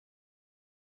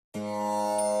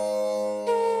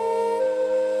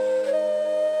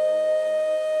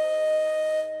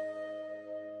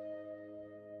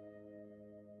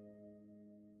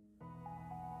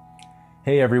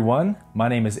Hey everyone, my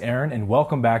name is Aaron and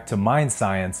welcome back to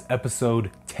MindScience episode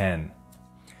 10.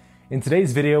 In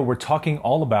today's video, we're talking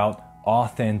all about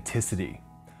authenticity,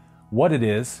 what it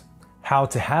is, how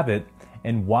to have it,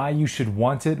 and why you should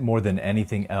want it more than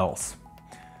anything else.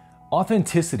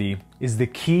 Authenticity is the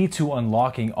key to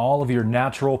unlocking all of your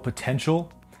natural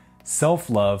potential,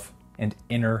 self-love, and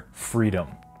inner freedom.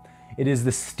 It is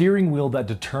the steering wheel that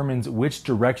determines which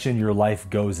direction your life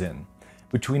goes in,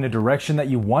 between a direction that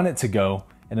you want it to go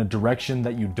and a direction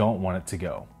that you don't want it to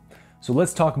go. So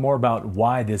let's talk more about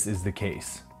why this is the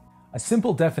case. A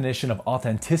simple definition of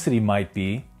authenticity might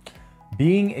be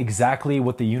being exactly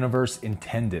what the universe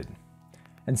intended.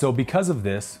 And so because of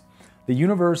this, the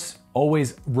universe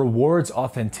always rewards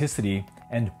authenticity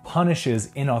and punishes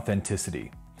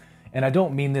inauthenticity. And I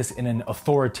don't mean this in an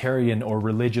authoritarian or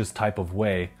religious type of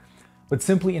way, but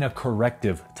simply in a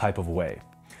corrective type of way.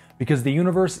 Because the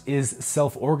universe is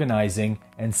self-organizing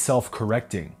and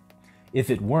self-correcting. If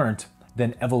it weren't,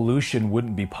 then evolution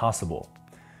wouldn't be possible.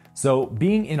 So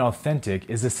being inauthentic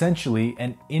is essentially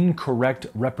an incorrect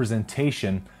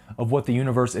representation of what the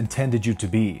universe intended you to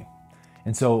be.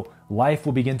 And so life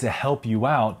will begin to help you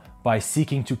out by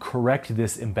seeking to correct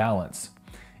this imbalance.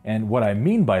 And what I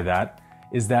mean by that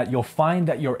is that you'll find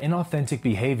that your inauthentic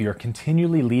behavior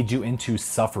continually leads you into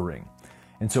suffering.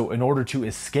 And so in order to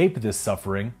escape this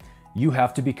suffering, you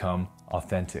have to become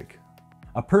authentic.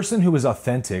 A person who is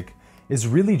authentic is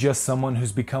really just someone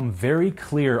who's become very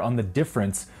clear on the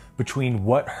difference between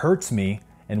what hurts me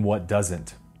and what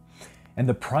doesn't. And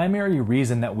the primary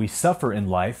reason that we suffer in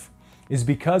life is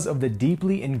because of the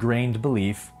deeply ingrained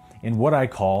belief in what I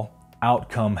call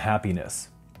outcome happiness.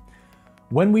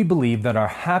 When we believe that our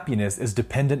happiness is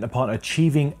dependent upon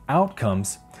achieving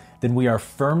outcomes, then we are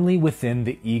firmly within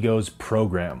the ego's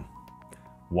program.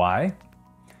 Why?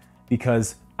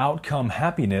 Because outcome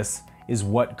happiness is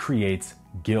what creates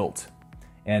guilt.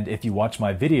 And if you watch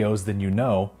my videos, then you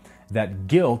know that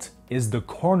guilt is the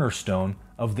cornerstone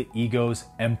of the ego's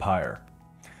empire.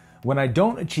 When I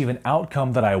don't achieve an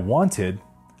outcome that I wanted,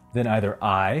 then either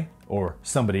I or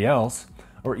somebody else,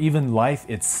 or even life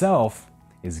itself,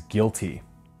 is guilty.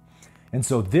 And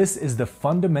so this is the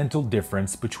fundamental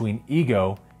difference between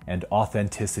ego and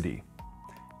authenticity.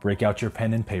 Break out your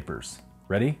pen and papers.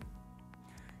 Ready?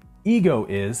 Ego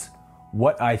is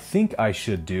what I think I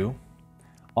should do.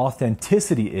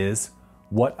 Authenticity is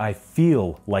what I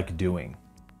feel like doing.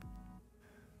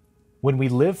 When we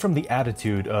live from the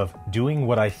attitude of doing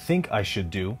what I think I should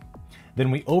do,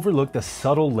 then we overlook the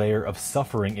subtle layer of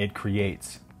suffering it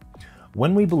creates.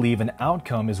 When we believe an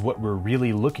outcome is what we're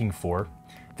really looking for,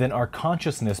 then our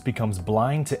consciousness becomes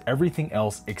blind to everything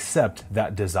else except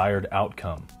that desired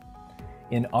outcome.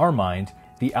 In our mind,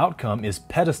 the outcome is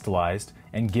pedestalized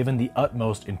and given the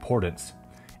utmost importance,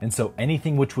 and so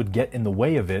anything which would get in the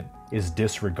way of it is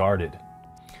disregarded.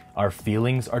 Our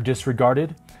feelings are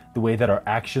disregarded, the way that our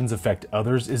actions affect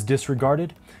others is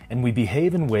disregarded, and we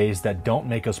behave in ways that don't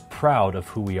make us proud of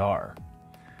who we are.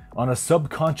 On a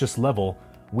subconscious level,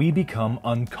 we become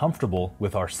uncomfortable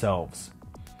with ourselves.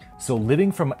 So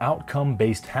living from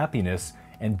outcome-based happiness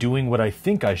and doing what I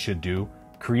think I should do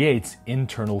creates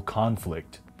internal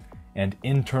conflict. And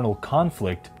internal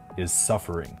conflict is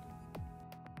suffering.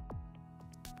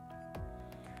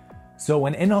 So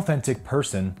an inauthentic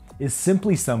person is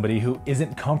simply somebody who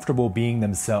isn't comfortable being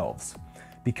themselves,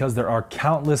 because there are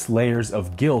countless layers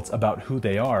of guilt about who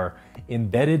they are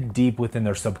embedded deep within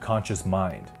their subconscious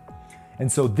mind.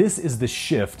 And so this is the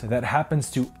shift that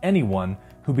happens to anyone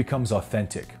who becomes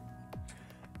authentic.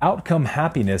 Outcome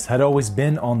happiness had always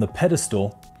been on the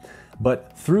pedestal,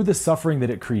 but through the suffering that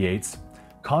it creates,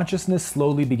 consciousness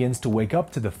slowly begins to wake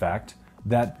up to the fact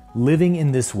that living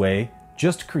in this way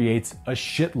just creates a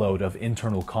shitload of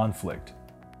internal conflict.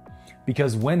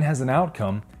 Because when has an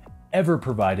outcome ever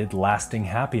provided lasting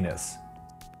happiness?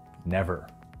 Never.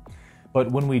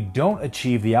 But when we don't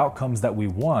achieve the outcomes that we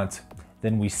want,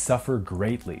 then we suffer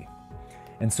greatly.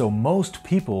 And so most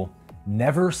people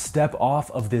never step off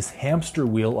of this hamster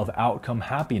wheel of outcome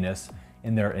happiness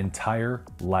in their entire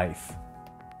life.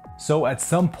 So at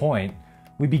some point,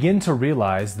 we begin to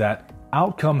realize that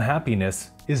outcome happiness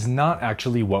is not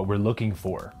actually what we're looking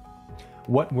for.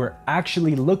 What we're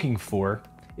actually looking for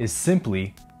is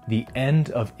simply the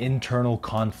end of internal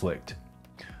conflict.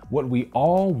 What we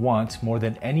all want more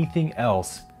than anything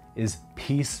else is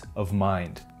peace of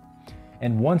mind.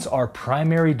 And once our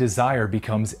primary desire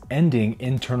becomes ending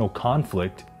internal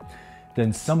conflict,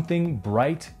 then something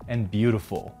bright and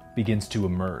beautiful begins to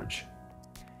emerge.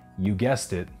 You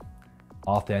guessed it,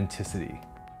 authenticity.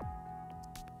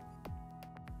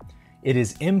 It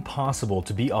is impossible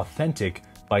to be authentic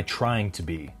by trying to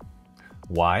be.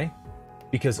 Why?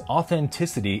 Because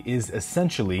authenticity is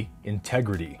essentially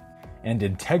integrity, and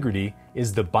integrity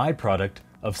is the byproduct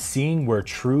of seeing where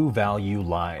true value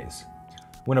lies.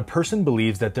 When a person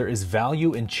believes that there is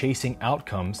value in chasing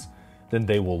outcomes, then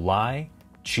they will lie,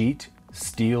 cheat,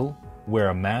 steal, wear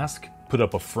a mask, put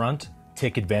up a front,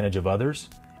 take advantage of others,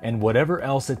 and whatever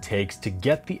else it takes to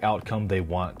get the outcome they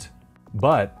want.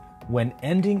 But when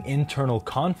ending internal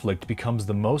conflict becomes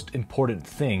the most important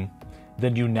thing,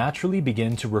 then you naturally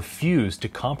begin to refuse to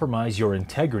compromise your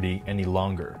integrity any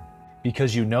longer.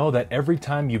 Because you know that every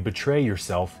time you betray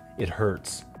yourself, it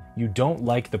hurts. You don't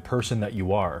like the person that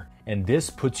you are, and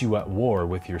this puts you at war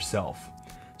with yourself.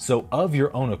 So of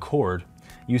your own accord,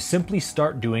 you simply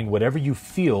start doing whatever you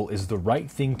feel is the right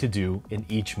thing to do in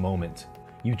each moment.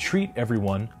 You treat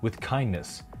everyone with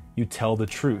kindness, you tell the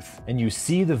truth, and you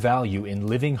see the value in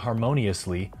living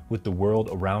harmoniously with the world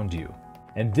around you.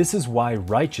 And this is why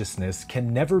righteousness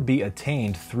can never be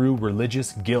attained through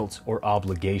religious guilt or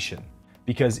obligation.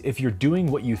 Because if you're doing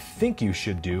what you think you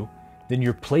should do, then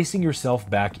you're placing yourself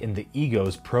back in the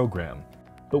ego's program.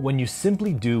 But when you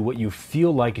simply do what you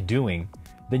feel like doing,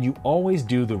 then you always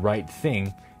do the right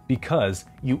thing because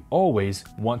you always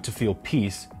want to feel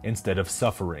peace instead of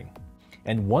suffering.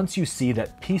 And once you see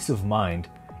that peace of mind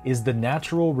is the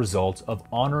natural result of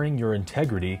honoring your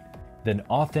integrity, then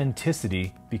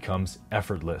authenticity becomes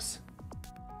effortless.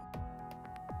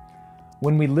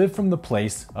 When we live from the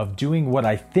place of doing what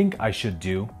I think I should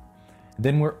do,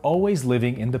 then we're always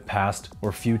living in the past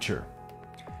or future.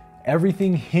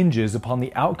 Everything hinges upon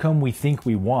the outcome we think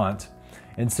we want,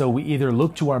 and so we either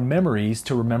look to our memories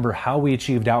to remember how we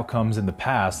achieved outcomes in the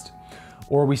past,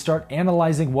 or we start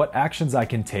analyzing what actions I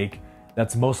can take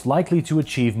that's most likely to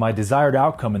achieve my desired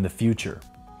outcome in the future.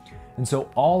 And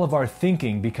so all of our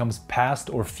thinking becomes past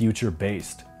or future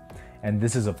based. And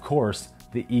this is, of course,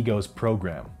 the ego's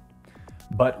program.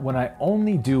 But when I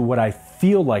only do what I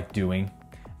feel like doing,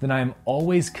 then I am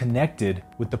always connected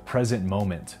with the present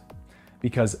moment.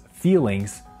 Because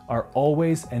feelings are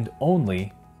always and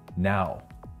only now.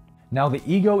 Now, the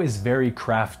ego is very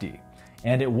crafty,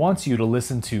 and it wants you to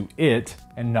listen to it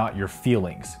and not your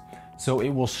feelings. So it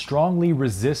will strongly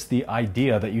resist the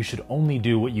idea that you should only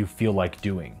do what you feel like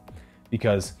doing.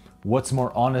 Because what's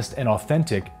more honest and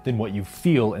authentic than what you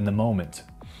feel in the moment?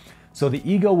 So the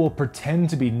ego will pretend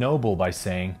to be noble by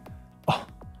saying, "Oh,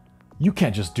 you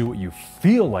can't just do what you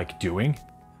feel like doing,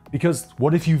 because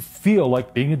what if you feel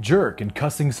like being a jerk and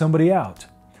cussing somebody out?"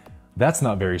 That's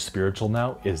not very spiritual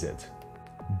now, is it?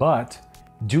 But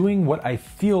doing what I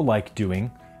feel like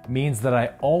doing means that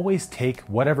I always take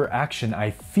whatever action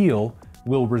I feel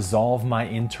will resolve my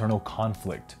internal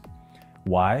conflict.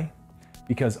 Why?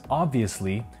 Because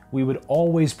obviously, we would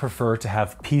always prefer to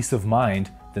have peace of mind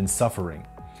than suffering.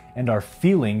 And our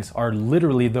feelings are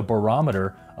literally the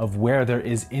barometer of where there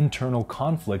is internal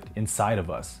conflict inside of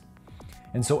us.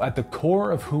 And so at the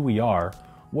core of who we are,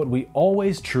 what we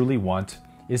always truly want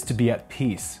is to be at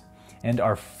peace. And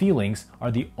our feelings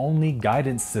are the only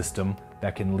guidance system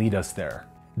that can lead us there.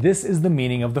 This is the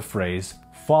meaning of the phrase,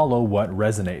 follow what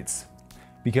resonates.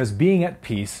 Because being at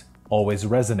peace always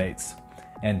resonates.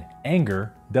 And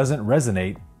anger doesn't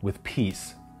resonate with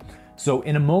peace. So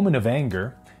in a moment of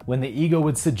anger, when the ego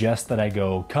would suggest that I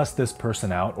go cuss this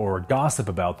person out or gossip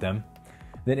about them,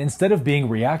 then instead of being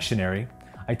reactionary,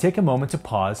 I take a moment to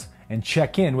pause and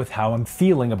check in with how I'm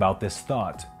feeling about this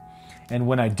thought. And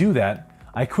when I do that,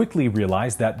 I quickly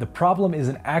realize that the problem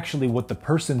isn't actually what the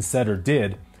person said or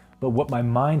did, but what my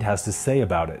mind has to say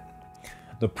about it.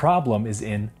 The problem is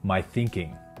in my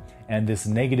thinking, and this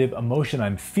negative emotion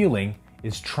I'm feeling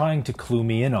is trying to clue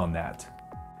me in on that.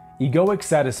 Egoic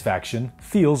satisfaction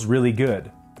feels really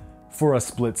good for a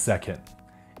split second,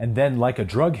 and then like a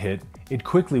drug hit, it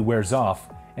quickly wears off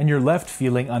and you're left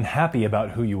feeling unhappy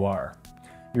about who you are.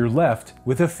 You're left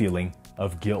with a feeling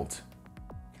of guilt.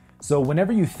 So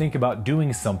whenever you think about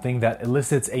doing something that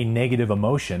elicits a negative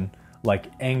emotion,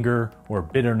 like anger or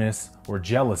bitterness or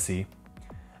jealousy,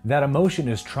 that emotion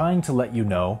is trying to let you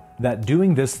know that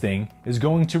doing this thing is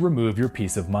going to remove your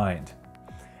peace of mind.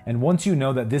 And once you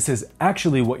know that this is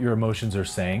actually what your emotions are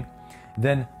saying,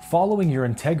 then following your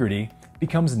integrity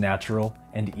becomes natural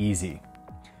and easy.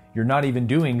 You're not even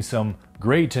doing some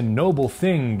great and noble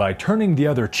thing by turning the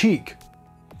other cheek.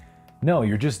 No,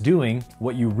 you're just doing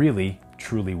what you really,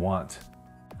 truly want.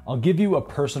 I'll give you a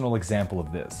personal example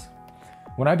of this.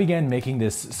 When I began making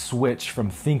this switch from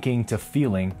thinking to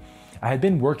feeling, I had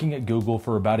been working at Google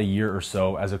for about a year or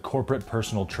so as a corporate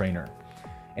personal trainer.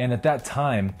 And at that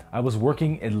time, I was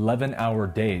working 11-hour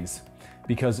days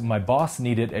because my boss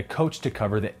needed a coach to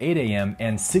cover the 8 a.m.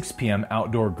 and 6 p.m.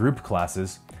 outdoor group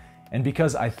classes, And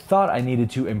because I thought I needed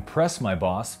to impress my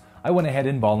boss, I went ahead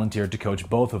and volunteered to coach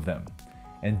both of them.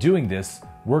 And doing this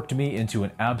worked me into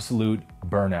an absolute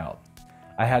burnout.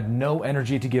 I had no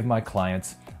energy to give my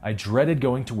clients, I dreaded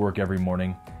going to work every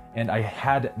morning, and I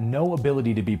had no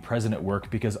ability to be present at work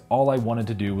because all I wanted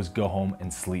to do was go home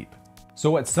and sleep.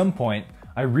 So at some point,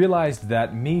 I realized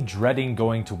that me dreading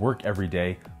going to work every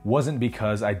day wasn't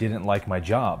because I didn't like my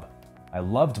job. I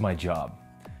loved my job.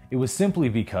 It was simply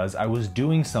because I was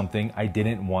doing something I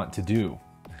didn't want to do.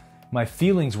 My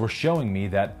feelings were showing me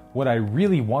that what I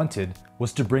really wanted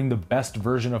was to bring the best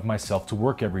version of myself to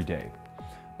work every day.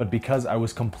 But because I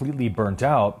was completely burnt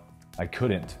out, I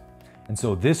couldn't. And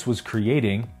so this was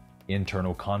creating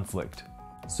internal conflict.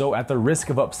 So at the risk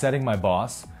of upsetting my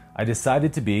boss, I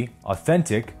decided to be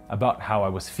authentic about how I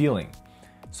was feeling.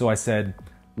 So I said,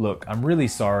 look, I'm really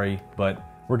sorry, but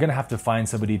we're gonna have to find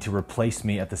somebody to replace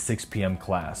me at the 6 p.m.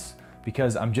 class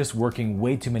because I'm just working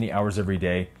way too many hours every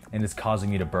day and it's causing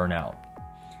me to burn out.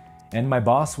 And my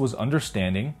boss was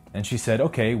understanding and she said,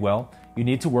 okay, well, you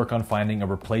need to work on finding a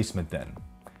replacement then.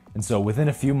 And so within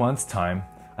a few months' time,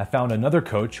 I found another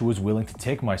coach who was willing to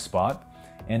take my spot,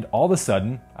 and all of a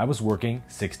sudden, I was working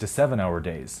 6 to 7 hour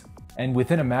days. And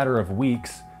within a matter of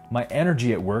weeks, my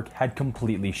energy at work had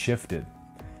completely shifted.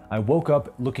 I woke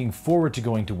up looking forward to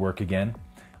going to work again.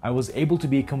 I was able to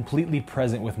be completely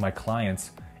present with my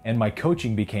clients, and my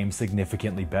coaching became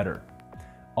significantly better.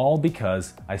 All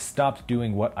because I stopped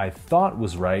doing what I thought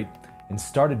was right and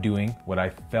started doing what I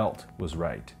felt was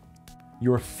right.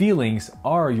 Your feelings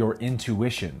are your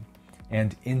intuition,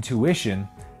 and intuition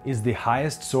is the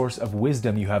highest source of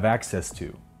wisdom you have access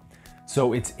to.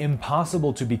 So it's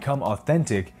impossible to become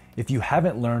authentic if you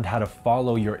haven't learned how to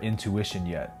follow your intuition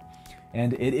yet.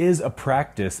 And it is a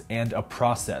practice and a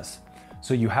process,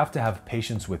 so you have to have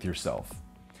patience with yourself.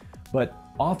 But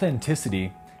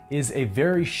authenticity is a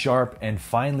very sharp and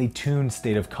finely tuned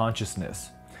state of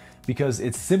consciousness, because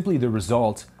it's simply the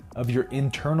result of your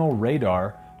internal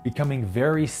radar becoming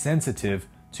very sensitive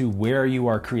to where you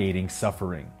are creating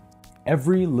suffering.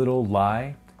 Every little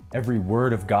lie, every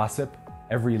word of gossip,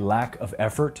 every lack of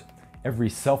effort, every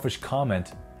selfish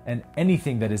comment, and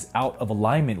anything that is out of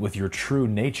alignment with your true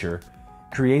nature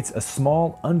creates a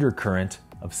small undercurrent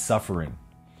of suffering.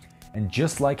 And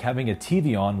just like having a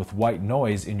TV on with white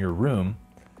noise in your room,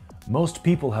 most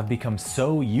people have become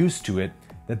so used to it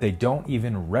that they don't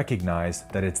even recognize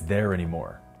that it's there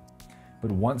anymore.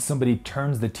 But once somebody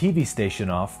turns the TV station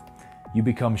off, you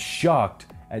become shocked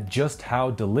at just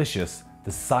how delicious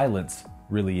the silence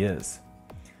really is.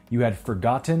 You had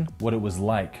forgotten what it was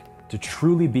like to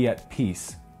truly be at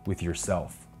peace with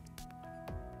yourself.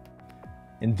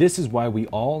 And this is why we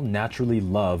all naturally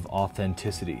love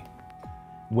authenticity.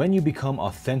 When you become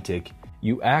authentic,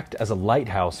 you act as a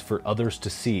lighthouse for others to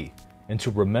see and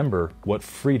to remember what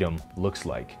freedom looks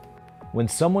like. When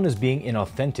someone is being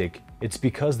inauthentic, it's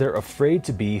because they're afraid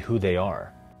to be who they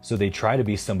are, so they try to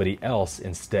be somebody else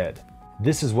instead.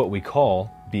 This is what we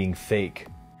call being fake.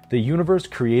 The universe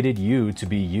created you to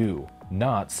be you,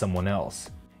 not someone else.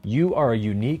 You are a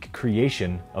unique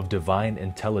creation of divine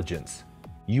intelligence.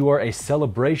 You are a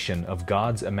celebration of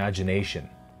God's imagination.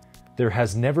 There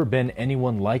has never been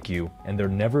anyone like you, and there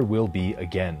never will be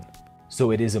again.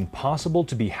 So it is impossible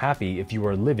to be happy if you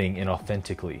are living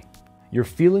inauthentically. Your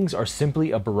feelings are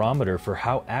simply a barometer for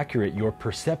how accurate your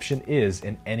perception is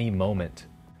in any moment.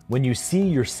 When you see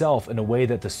yourself in a way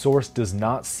that the source does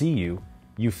not see you,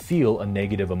 you feel a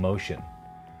negative emotion.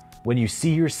 When you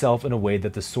see yourself in a way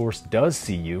that the source does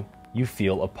see you, you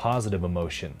feel a positive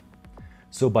emotion.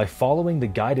 So by following the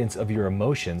guidance of your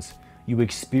emotions, you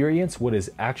experience what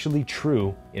is actually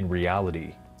true in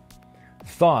reality.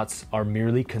 Thoughts are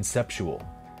merely conceptual,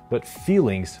 but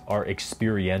feelings are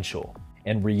experiential.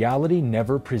 And reality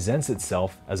never presents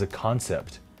itself as a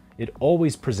concept. It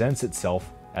always presents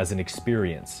itself as an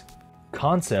experience.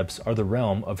 Concepts are the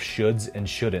realm of shoulds and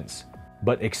shouldn'ts,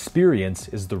 but experience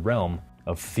is the realm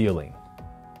of feeling.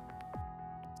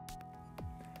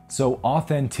 So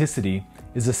authenticity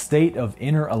is a state of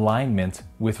inner alignment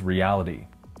with reality.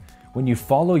 When you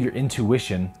follow your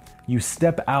intuition, you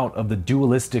step out of the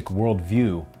dualistic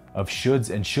worldview of shoulds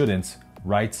and shouldn'ts,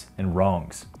 rights and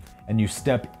wrongs, and you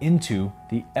step into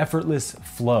the effortless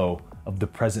flow of the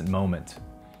present moment.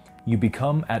 You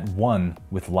become at one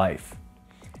with life.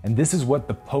 And this is what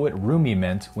the poet Rumi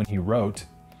meant when he wrote,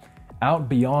 "Out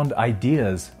beyond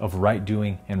ideas of right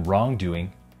doing and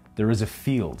wrongdoing, there is a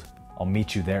field, I'll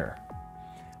meet you there.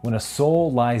 When a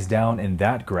soul lies down in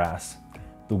that grass,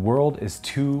 the world is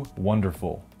too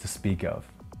wonderful to speak of."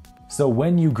 So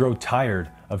when you grow tired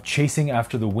of chasing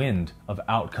after the wind of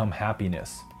outcome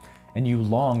happiness, and you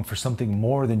long for something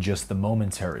more than just the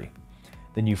momentary,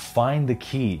 then you find the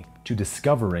key to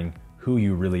discovering who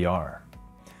you really are.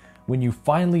 When you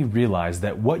finally realize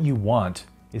that what you want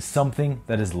is something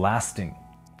that is lasting,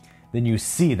 then you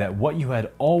see that what you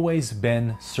had always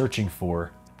been searching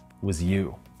for was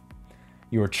you.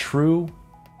 Your true,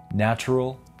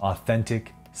 natural,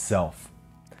 authentic self.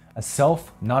 A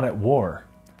self not at war,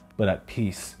 but at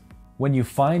peace. When you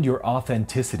find your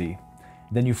authenticity,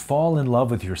 then you fall in love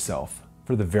with yourself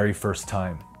for the very first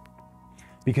time.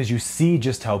 Because you see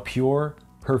just how pure,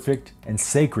 perfect, and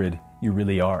sacred you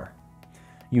really are.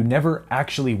 You never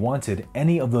actually wanted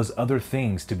any of those other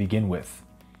things to begin with.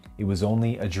 It was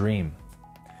only a dream.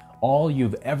 All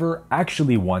you've ever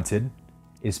actually wanted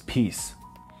is peace.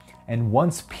 And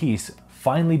once peace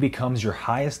finally becomes your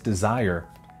highest desire,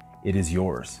 it is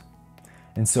yours.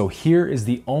 And so here is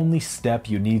the only step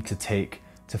you need to take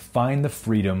to find the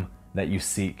freedom that you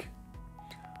seek.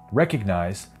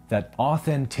 Recognize that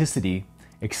authenticity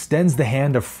extends the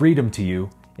hand of freedom to you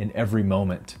in every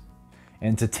moment.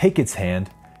 And to take its hand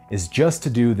is just to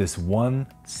do this one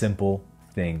simple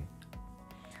thing.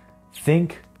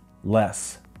 Think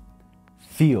less.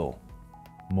 Feel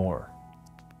more.